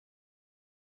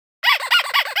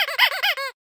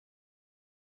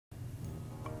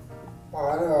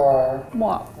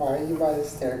What? Why are you by the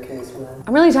staircase room?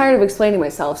 I'm really tired of explaining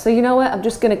myself, so you know what? I'm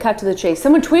just gonna cut to the chase.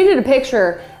 Someone tweeted a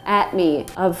picture at me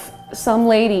of some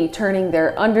lady turning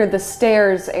their under the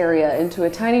stairs area into a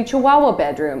tiny chihuahua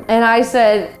bedroom. And I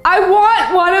said, I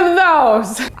want one of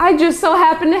those. I just so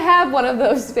happen to have one of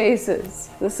those spaces.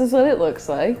 This is what it looks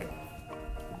like.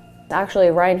 Actually,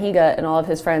 Ryan Higa and all of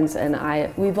his friends and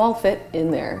we've all fit in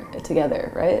there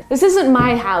together, right? This isn't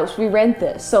my house, we rent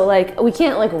this. So like, we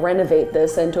can't like renovate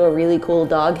this into a really cool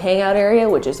dog hangout area,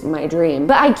 which is my dream.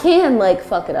 But I can like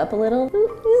fuck it up a little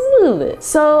bit.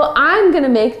 So I'm gonna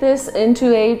make this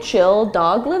into a chill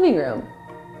dog living room.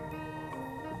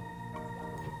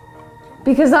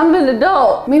 Because I'm an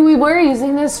adult. I mean, we were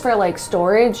using this for like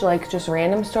storage, like just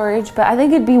random storage, but I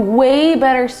think it'd be way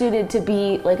better suited to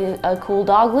be like a cool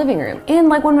dog living room. And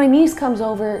like when my niece comes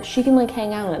over, she can like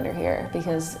hang out under here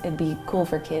because it'd be cool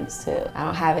for kids too. I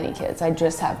don't have any kids, I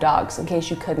just have dogs, in case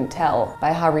you couldn't tell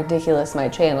by how ridiculous my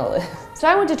channel is. So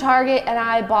I went to Target and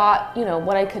I bought, you know,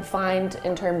 what I could find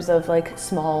in terms of like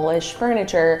smallish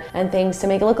furniture and things to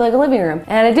make it look like a living room.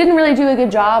 And I didn't really do a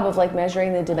good job of like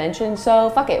measuring the dimensions,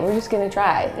 so fuck it, we're just gonna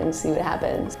try and see what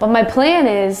happens. But my plan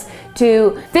is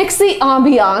to fix the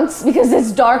ambiance because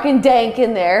it's dark and dank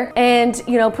in there, and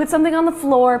you know, put something on the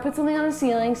floor, put something on the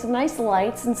ceiling, some nice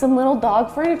lights and some little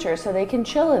dog furniture so they can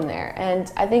chill in there.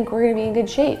 And I think we're gonna be in good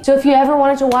shape. So if you ever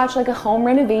wanted to watch like a home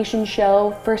renovation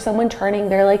show for someone turning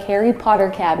their like Harry Potter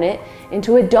cabinet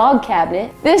into a dog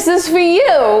cabinet, this is for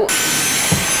you.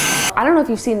 I don't know if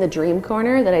you've seen the dream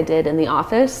corner that I did in the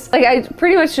office. Like I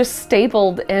pretty much just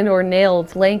stapled and or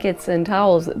nailed blankets and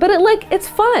towels, but it's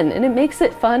fun and it makes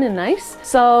it fun and nice.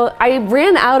 So I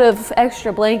ran out of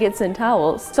extra blankets and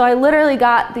towels. So I literally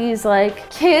got these like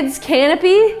kids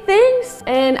canopy things,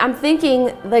 and I'm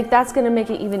thinking like that's gonna make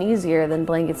it even easier than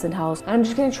blankets and towels. I'm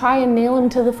just gonna try and nail them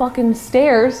to the fucking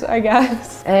stairs, I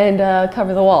guess, and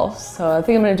cover the walls. So I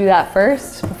think I'm gonna do that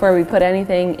first before we put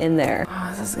anything in there. Oh,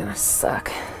 this is gonna suck.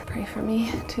 Pray for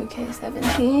me,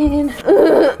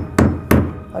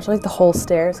 2K17. Watch like the whole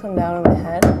stairs come down on my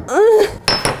head.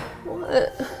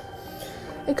 What?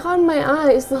 It caught in my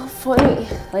eye, it's not funny.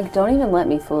 Like, don't even let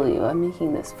me fool you, I'm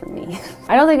making this for me.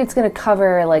 I don't think it's gonna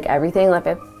cover like everything. Like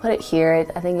if I put it here,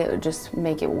 I think it would just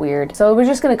make it weird. So we're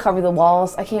just gonna cover the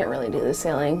walls. I can't really do the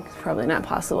ceiling, it's probably not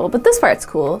possible, but this part's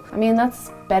cool. I mean,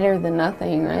 that's better than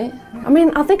nothing, right? I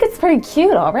mean, I think it's pretty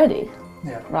cute already.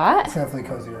 Yeah. Right? It's definitely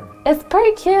cozier. It's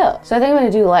pretty cute. So I think I'm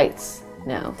gonna do lights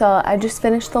now. So I just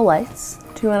finished the lights.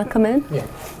 Do you wanna come in? Yeah.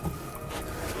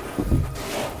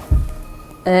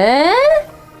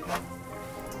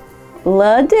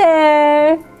 Hello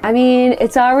there. I mean,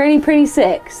 it's already pretty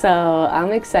sick, so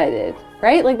I'm excited.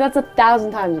 Right? Like that's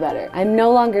 1,000 times better. I'm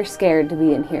no longer scared to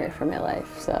be in here for my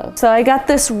life, so I got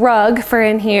this rug for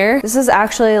in here. This is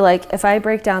actually like, if I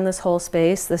break down this whole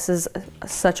space, this is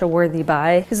such a worthy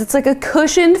buy because it's like a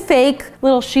cushioned fake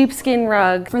little sheepskin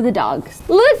rug for the dogs.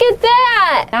 Look at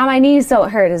that! Now my knees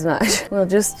don't hurt as much. We'll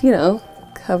just, you know,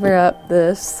 cover up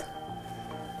this.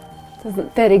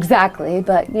 Doesn't fit exactly,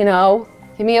 but you know,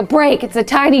 give me a break, it's a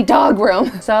tiny dog room.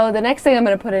 So the next thing I'm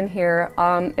gonna put in here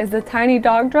is the tiny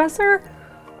dog dresser.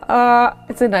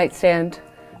 It's a nightstand,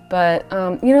 but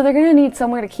you know, they're gonna need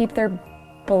somewhere to keep their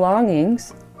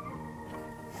belongings.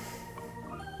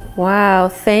 Wow,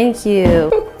 thank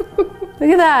you. Look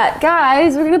at that,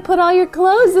 guys, we're gonna put all your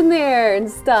clothes in there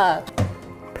and stuff.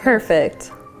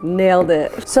 Perfect. Nailed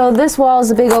it. So this wall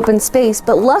is a big open space,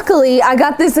 but luckily I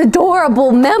got this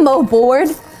adorable memo board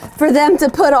for them to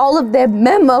put all of their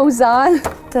memos on.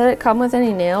 Did it come with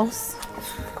any nails?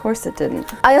 Of course it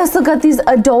didn't. I also got these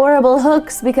adorable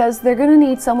hooks because they're gonna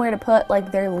need somewhere to put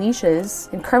like their leashes,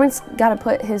 and Kermit's gotta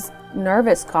put his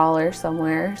nervous collar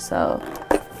somewhere, so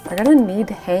they're gonna need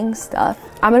to hang stuff.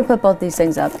 I'm gonna put both these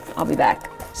things up. I'll be back.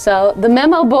 So the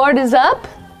memo board is up.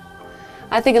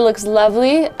 I think it looks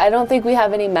lovely. I don't think we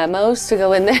have any memos to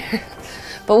go in there,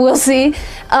 but we'll see.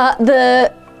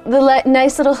 The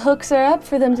nice little hooks are up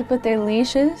for them to put their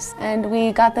leashes, and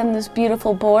we got them this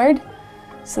beautiful board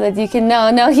so that you can know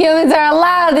no humans are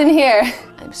allowed in here.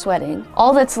 I'm sweating.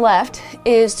 All that's left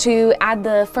is to add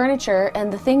the furniture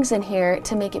and the things in here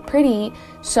to make it pretty.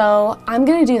 So I'm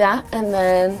gonna do that, and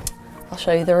then I'll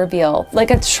show you the reveal. Like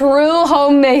a true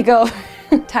home makeover.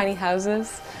 Tiny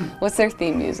houses. What's their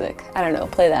theme music? I don't know,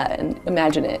 play that and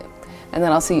imagine it. And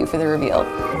then I'll see you for the reveal.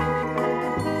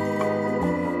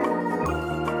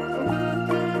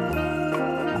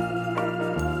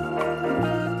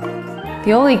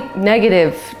 The only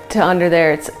negative to under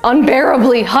there, it's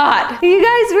unbearably hot. Are you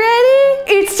guys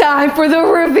ready? It's time for the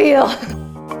reveal.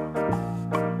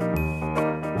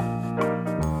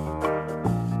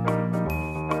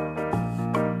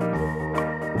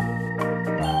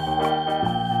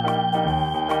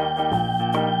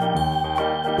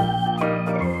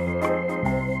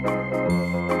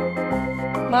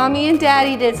 Mommy and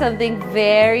Daddy did something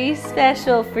very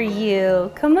special for you.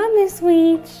 Come on, Miss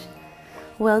Weech.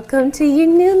 Welcome to your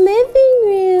new living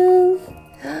room.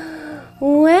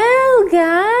 Well,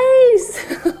 guys,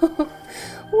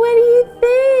 what do you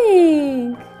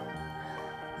think?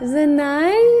 Is it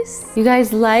nice? You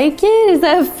guys like it? Is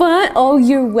that fun? Oh,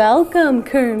 you're welcome,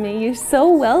 Kermit. You're so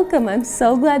welcome. I'm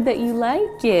so glad that you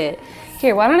like it.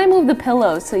 Here, why don't I move the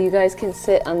pillows so you guys can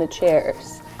sit on the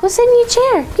chairs? Go sit in your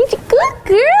chair. Peachy, good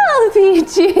girl,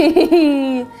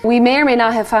 Peachy. We may or may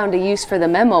not have found a use for the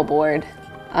memo board.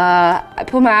 I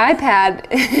put my iPad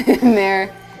in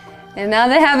there, and now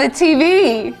they have a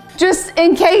TV. Just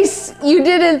in case you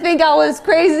didn't think I was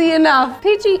crazy enough.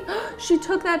 Peachy, she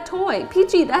took that toy.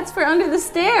 Peachy, that's for under the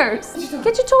stairs.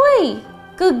 Get your toy.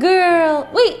 Good girl.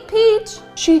 Wait, Peach.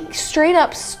 She straight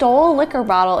up stole a liquor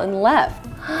bottle and left.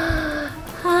 Hi,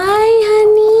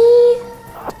 honey.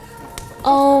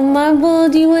 Oh, Marble,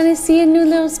 do you want to see a new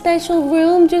little special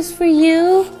room just for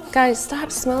you? Guys,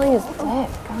 stop smelling his dick.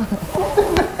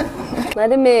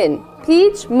 Let him in.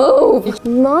 Peach, move.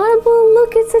 Marble,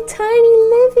 look, it's a tiny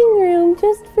living room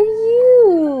just for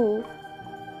you.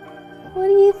 What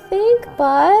do you think,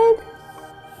 bud?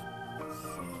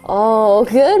 Oh,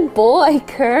 good boy,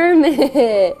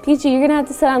 Kermit. Peachy, you're gonna have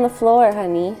to sit on the floor,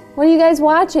 honey. What are you guys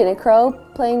watching? A crow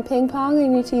playing ping pong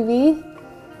on your TV?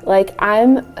 Like,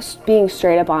 I'm being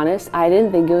straight up honest. I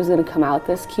didn't think it was gonna come out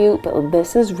this cute, but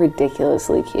this is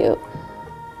ridiculously cute.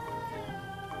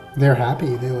 They're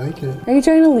happy, they like it. Are you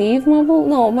trying to leave, Marble?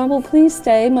 No, Marble, please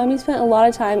stay. Mommy spent a lot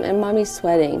of time and Mommy's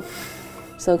sweating.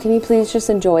 So can you please just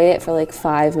enjoy it for like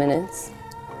 5 minutes?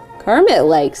 Kermit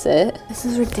likes it. This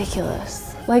is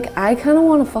ridiculous. Like, I kind of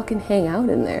want to fucking hang out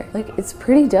in there. Like, it's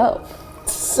pretty dope.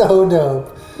 So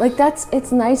dope. Like,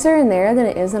 it's nicer in there than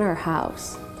it is in our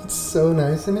house. It's so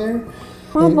nice in here.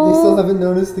 Marble. They still haven't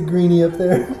noticed the greenie up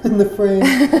there in the frame.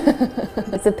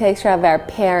 It's a picture of our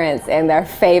parents and their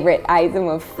favorite item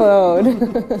of food.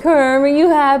 Kerm, are you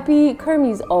happy?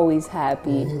 Kermie's always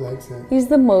happy. Yeah, he likes it. He's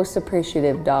the most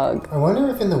appreciative dog. I wonder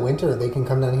if in the winter they can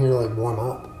come down here to like warm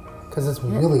up. Because it's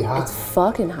really hot. It's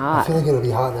fucking hot. I feel like it'll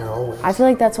be hot in there always. I feel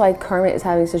like that's why Kermit is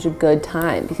having such a good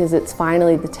time, because it's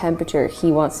finally the temperature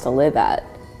he wants to live at.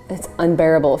 It's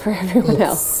unbearable for everyone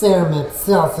else. Ceramic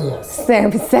Celsius.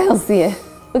 Ceramic Celsius.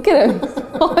 Look at him,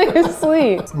 falling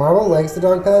asleep. Marble likes the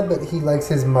dog pad, but he likes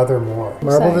his mother more.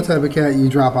 Marble the type of cat you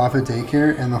drop off at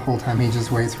daycare, and the whole time he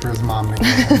just waits for his mom to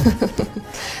get him.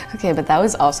 Okay, but that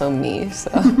was also me,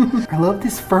 so. I love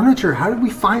this furniture. How did we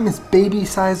find this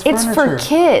baby-sized furniture? It's for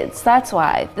kids, that's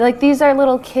why. Like, these are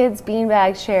little kids'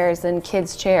 beanbag chairs and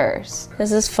kids' chairs.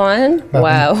 This is fun?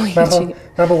 Wow.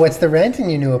 Marble, what's the rent in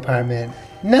your new apartment?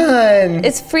 None.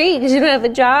 It's free because you don't have a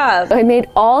job. I made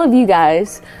all of you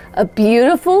guys a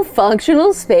beautiful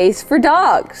functional space for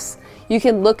dogs. You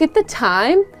can look at the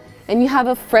time, and you have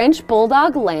a French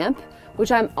bulldog lamp,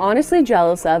 which I'm honestly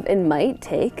jealous of and might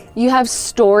take. You have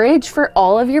storage for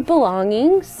all of your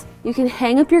belongings. You can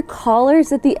hang up your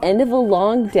collars at the end of a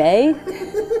long day.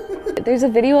 There's a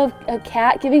video of a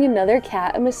cat giving another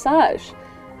cat a massage.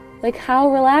 Like,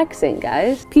 how relaxing,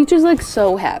 guys. Peach is like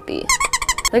so happy.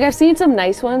 Like, I've seen some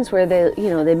nice ones where they, you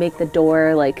know, they make the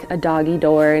door like a doggy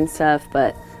door and stuff,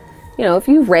 but you know, if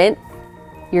you rent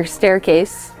your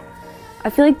staircase, I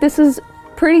feel like this is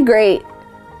pretty great.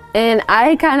 And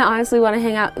I kind of honestly want to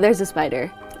hang out. There's a spider.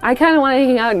 I kind of want to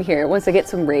hang out in here once I get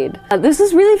some raid. This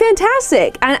is really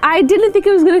fantastic. And I didn't think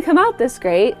it was going to come out this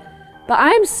great, but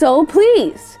I'm so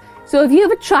pleased. So if you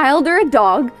have a child or a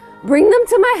dog, bring them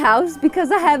to my house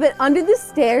because I have it under the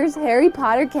stairs Harry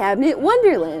Potter cabinet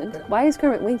wonderland. Why is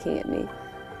Kermit winking at me?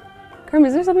 Kermit,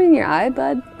 is there something in your eye,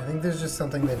 bud? I think there's just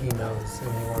something that he knows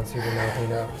and he wants you to know he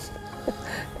knows.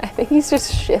 I think he's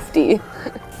just shifty.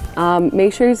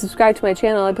 Make sure you subscribe to my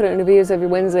channel. I put out new videos every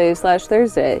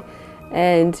Wednesday/Thursday.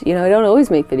 And you know, I don't always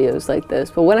make videos like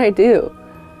this, but when I do,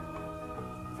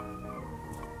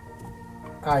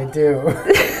 I do.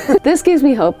 This gives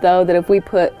me hope though that if we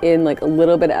put in like a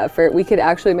little bit of effort, we could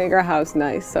actually make our house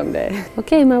nice someday.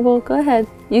 Okay, Marble, go ahead.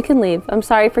 You can leave. I'm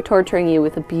sorry for torturing you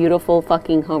with a beautiful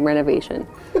fucking home renovation.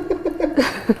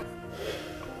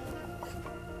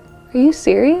 Are you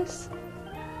serious?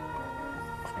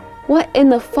 What in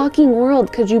the fucking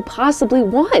world could you possibly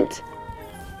want?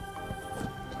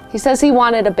 He says he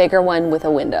wanted a bigger one with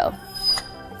a window.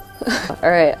 All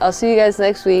right, I'll see you guys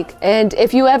next week. And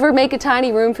if you ever make a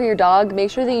tiny room for your dog, make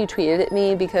sure that you tweet it at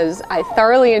me because I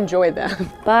thoroughly enjoyed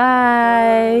them.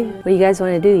 Bye. What do you guys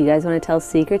want to do? You guys want to tell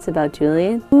secrets about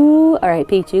Julian? Ooh, all right,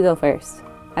 Peach, you go first.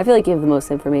 I feel like you have the most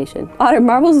information. Otter,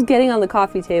 Marble's getting on the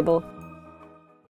coffee table.